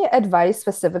have any advice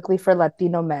specifically for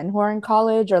Latino men who are in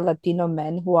college or Latino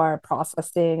men who are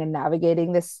processing and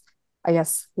navigating this, I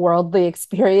guess, worldly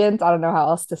experience? I don't know how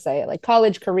else to say it, like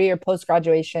college, career, post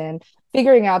graduation,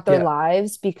 figuring out their Yeah.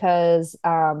 lives because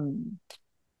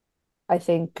I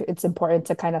think it's important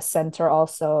to kind of center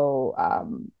also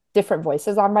different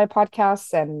voices on my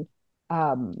podcasts. And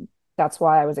that's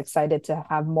why I was excited to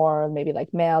have more maybe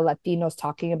like male Latinos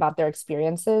talking about their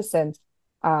experiences. And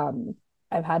um,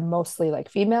 I've had mostly like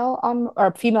female on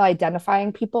or female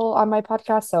identifying people on my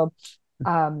podcast. So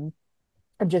um,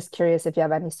 I'm just curious if you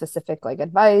have any specific like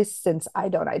advice since I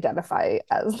don't identify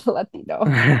as Latino.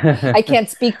 I can't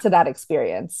speak to that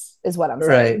experience, is what I'm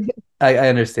Right. saying. I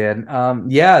understand.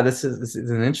 Yeah, this is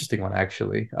an interesting one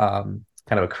actually.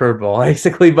 Kind of a curveball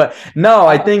basically, but no,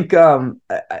 I Uh, think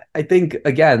I think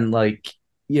again, like,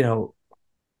 you know,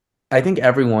 I think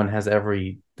everyone has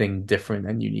everything different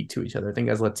and unique to each other. I think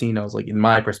as Latinos, like in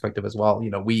my perspective as well,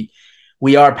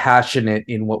 we are passionate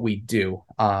in what we do.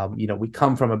 We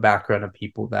come from a background of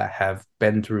people that have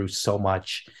been through so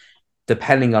much.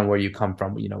 Depending on where you come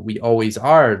from, we always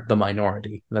are the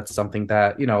minority. That's something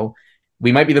that,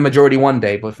 we might be the majority one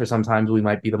day, but for sometimes we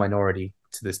might be the minority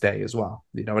to this day as well.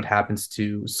 It happens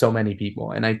to so many people.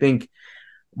 And I think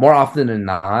more often than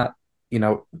not, you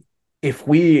know, if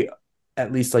we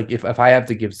at least like if I have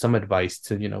to give some advice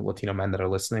to, Latino men that are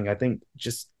listening, I think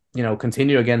just,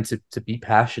 continue again to be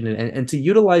passionate and to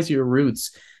utilize your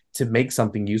roots to make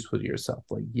something useful to yourself.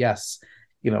 Like, yes,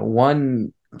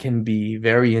 one can be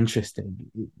very interesting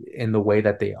in the way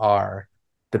that they are,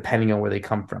 depending on where they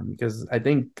come from. Because I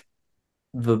think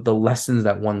the lessons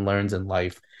that one learns in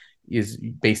life is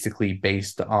basically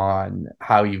based on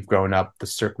how you've grown up, the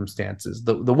circumstances,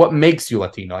 the what makes you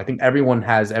Latino. I think everyone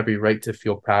has every right to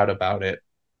feel proud about it.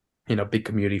 Big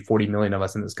community, 40 million of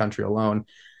us in this country alone.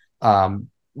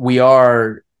 We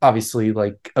are obviously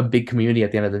like a big community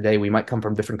at the end of the day. We might come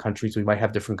from different countries, we might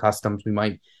have different customs, we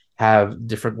might have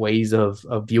different ways of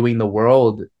viewing the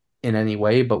world in any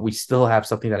way, but we still have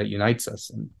something that unites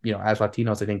us. And as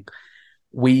Latinos, I think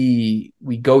we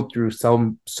go through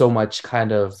so much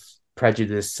kind of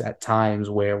prejudice at times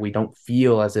where we don't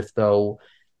feel as if though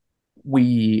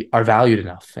we are valued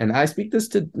enough. And I speak this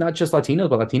to not just Latinos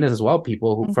but Latinas as well,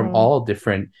 people who from mhm. all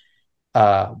different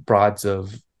broads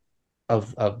of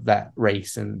that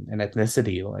race and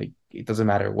ethnicity. Like, it doesn't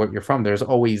matter where you're from, there's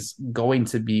always going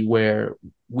to be where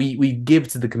we give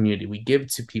to the community, we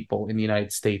give to people in the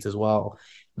United States as well,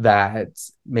 that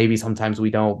maybe sometimes we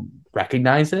don't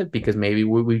recognize it because maybe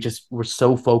we're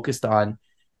so focused on,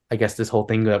 I guess, this whole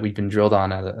thing that we've been drilled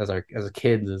on as a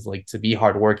kids is like to be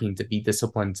hardworking, to be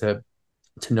disciplined, to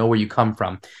know where you come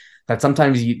from, that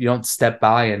sometimes you don't step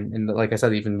by and like I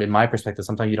said, even in my perspective,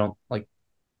 sometimes you don't like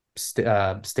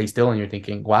stay still and you're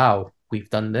thinking, wow, we've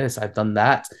done this, I've done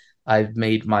that, I've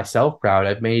made myself proud,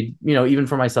 I've made, even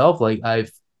for myself, like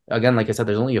I've, again, like I said,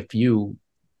 there's only a few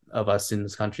of us in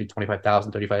this country,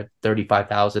 25,000,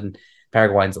 35,000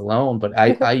 Paraguayans alone, but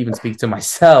I even speak to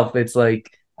myself, it's like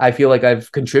I feel like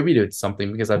I've contributed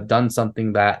something because I've done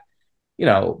something that,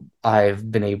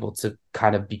 I've been able to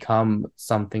kind of become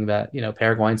something that,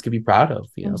 Paraguayans could be proud of.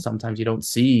 Sometimes you don't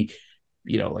see,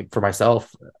 like for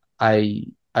myself, I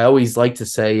I always like to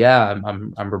say, yeah,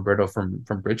 I'm Roberto from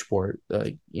Bridgeport.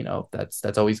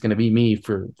 That's always going to be me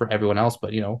for everyone else.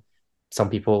 But some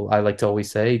people, I like to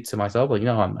always say to myself, like,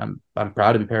 I'm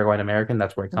proud to be Paraguayan American.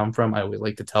 That's where I come from. I always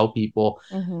like to tell people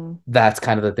Mhm. that's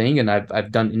kind of the thing. And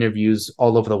I've done interviews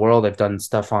all over the world. I've done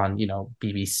stuff on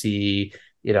BBC,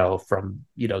 from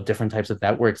different types of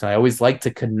networks. And I always like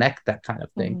to connect that kind of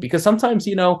thing Mhm. because sometimes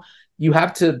you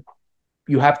have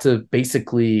to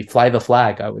basically fly the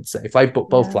flag. I would say fly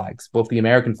both Yeah. flags, both the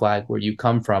American flag where you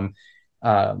come from,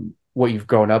 what you've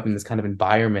grown up in this kind of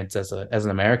environment as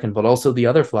an American, but also the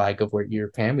other flag of where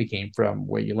your family came from,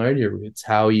 where you learned your roots,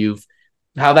 how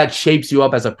that shapes you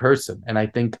up as a person. And I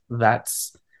think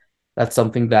that's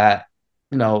something that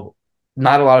you know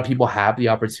not a lot of people have the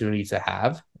opportunity to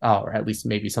have, or at least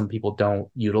maybe some people don't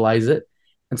utilize it.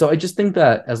 And so I just think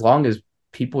that as long as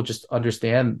people just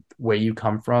understand where you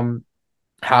come from,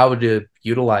 how to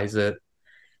utilize it,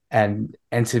 and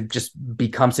to just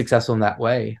become successful in that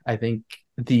way, I think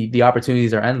the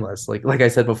opportunities are endless. Like I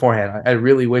said beforehand, I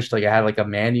really wish like I had like a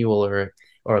manual or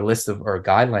a list of or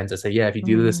guidelines that say, yeah, if you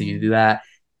do this, if you Mm. do that,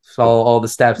 follow all the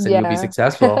steps and you'll be Yeah.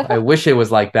 successful. I wish it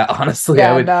was like that. Honestly,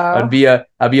 Yeah, I'd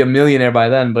no. be a millionaire by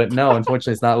then, but no,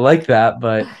 unfortunately it's not like that.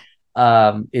 But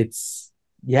it's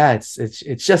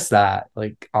it's just that,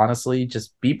 like, honestly,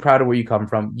 just be proud of where you come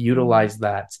from, Mhm. utilize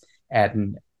that,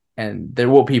 and there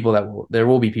will be people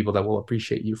that will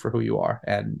appreciate you for who you are.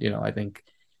 And I think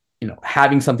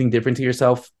having something different to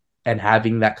yourself and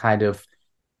having that kind of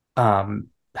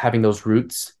having those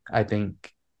roots, I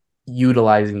think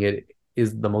utilizing it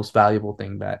is the most valuable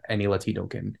thing that any Latino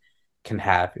can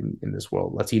have in this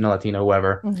world, Latino,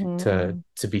 whoever,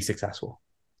 to be successful.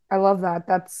 I love that.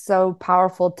 That's so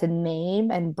powerful to name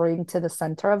and bring to the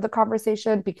center of the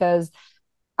conversation, because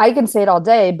I can say it all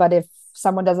day, but if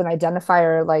someone doesn't identify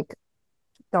or like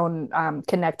don't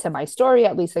connect to my story,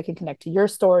 at least they can connect to your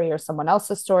story or someone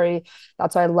else's story.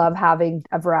 That's why I love having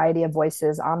a variety of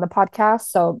voices on the podcast.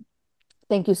 So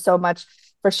thank you so much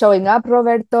for showing up,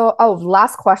 Roberto. Oh,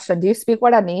 last question. Do you speak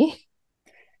Guarani?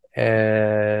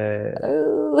 Yes,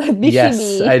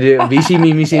 I Bishimi. do.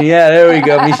 Bishimi, Mishimi. Yeah, there we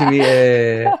go. Mishimi.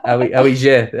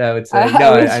 Awije, I would say.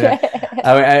 No,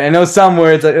 I know some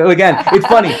words. Again, it's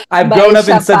funny. I've grown up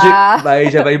in such a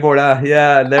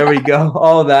yeah, there we go.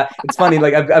 All that. It's funny.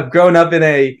 Like I've grown up in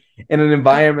an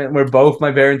environment where both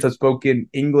my parents have spoken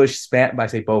English, Spanish. I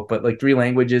say both, but like 3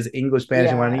 languages: English,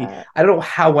 Spanish, and Guarani. I don't know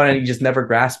how Guarani just never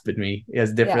grasped me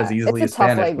as different as easily as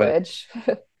Spanish. Language.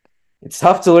 But it's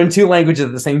tough to learn 2 languages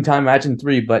at the same time. Imagine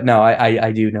 3, but no,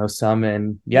 I do know some,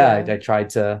 and I try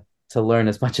to learn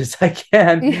as much as I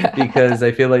can because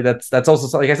I feel like that's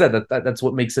also, like I said, that's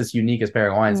what makes us unique as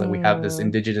Paraguayans. Like we have this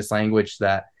indigenous language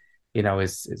that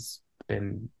is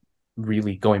been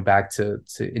really going back to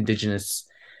indigenous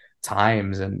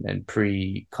times and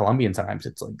pre-Columbian times.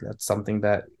 It's like that's something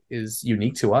that is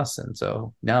unique to us, and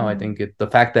so I think the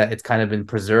fact that it's kind of been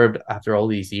preserved after all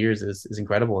these years is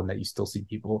incredible, and that you still see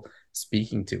people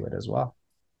speaking to it as well.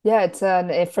 Yeah, it's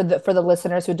for the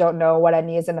listeners who don't know,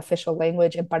 Guarani is an official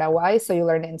language in Paraguay, so you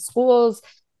learn it in schools.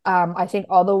 I think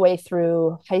all the way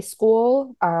through high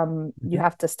school, you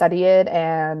have to study it,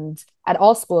 and at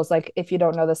all schools. Like if you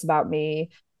don't know this about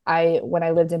me, when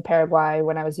I lived in Paraguay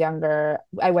when I was younger,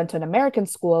 I went to an American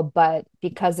school, but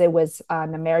because it was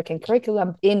an American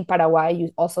curriculum in Paraguay,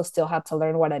 you also still have to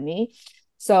learn Guarani.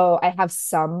 So I have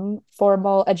some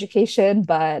formal education,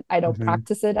 but I don't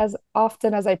practice it as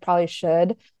often as I probably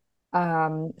should.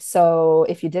 So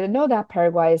if you didn't know that,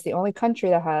 Paraguay is the only country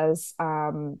that has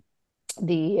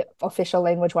the official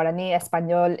language Guarani,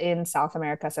 Espanol in South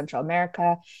America, Central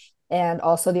America. And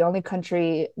also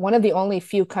one of the only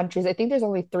few countries, I think there's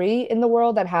only 3 in the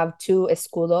world that have 2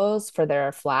 escudos for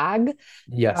their flag.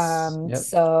 Yes.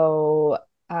 So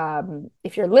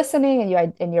if you're listening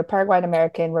and you're Paraguayan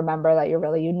American, remember that you're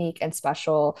really unique and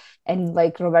special. And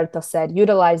like Roberto said,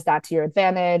 utilize that to your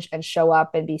advantage and show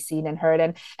up and be seen and heard.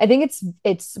 And I think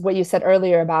it's what you said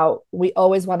earlier about we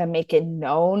always want to make it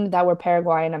known that we're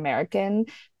Paraguayan American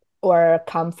or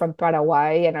come from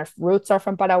Paraguay and our roots are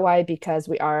from Paraguay, because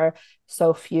we are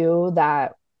so few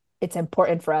that it's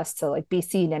important for us to like be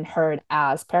seen and heard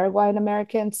as Paraguayan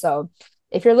American. So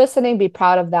if you're listening, be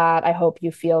proud of that. I hope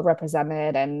you feel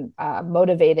represented and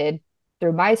motivated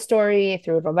through my story,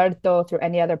 through Roberto, through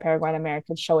any other Paraguayan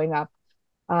American showing up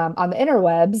on the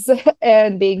interwebs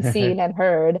and being seen and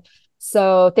heard.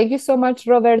 So thank you so much,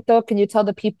 Roberto. Can you tell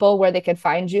the people where they can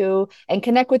find you and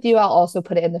connect with you? I'll also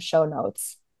put it in the show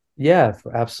notes. Yeah,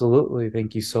 absolutely.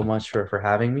 Thank you so much for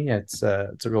having me. It's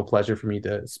a real pleasure for me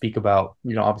to speak about,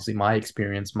 obviously my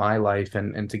experience, my life,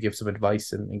 and to give some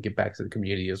advice and give back to the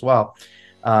community as well.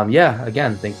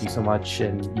 Again, thank you so much.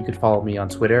 And you could follow me on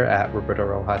Twitter at Roberto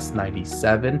Rojas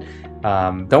 97.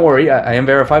 Don't worry, I am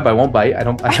verified, but I won't bite.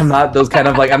 I'm not those kind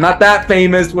of like, I'm not that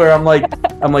famous where I'm like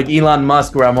Elon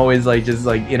Musk, where I'm always like just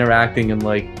like interacting and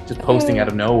like just posting out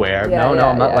of nowhere.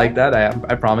 I'm not like that.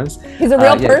 I promise. He's a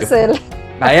real person.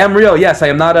 I am real. Yes, I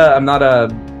am not a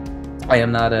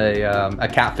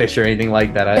catfish or anything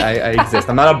like that. I exist.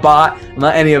 I'm not a bot. I'm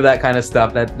not any of that kind of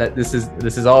stuff. That this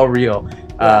is all real.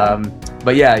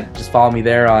 But just follow me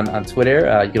there on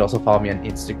Twitter. You can also follow me on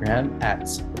Instagram at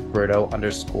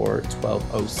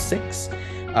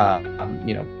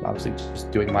Roberto_1206. Obviously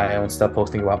just doing my own stuff,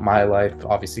 posting about my life,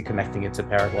 obviously connecting it to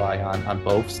Paraguay on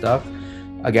both stuff.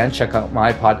 Again, check out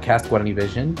my podcast, Guarani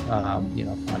Vision, on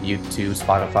YouTube,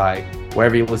 Spotify,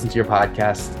 wherever you listen to your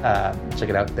podcast. Check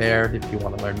it out there if you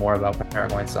want to learn more about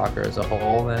Paraguayan soccer as a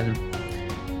whole. This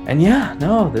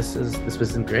has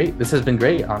been great. This has been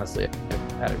great, honestly.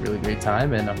 I've had a really great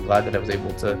time, and I'm glad that I was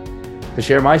able to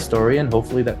share my story, and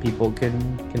hopefully that people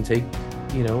can take,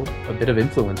 a bit of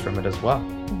influence from it as well.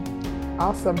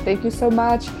 Awesome. Thank you so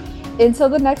much. Until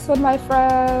the next one, my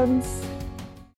friends.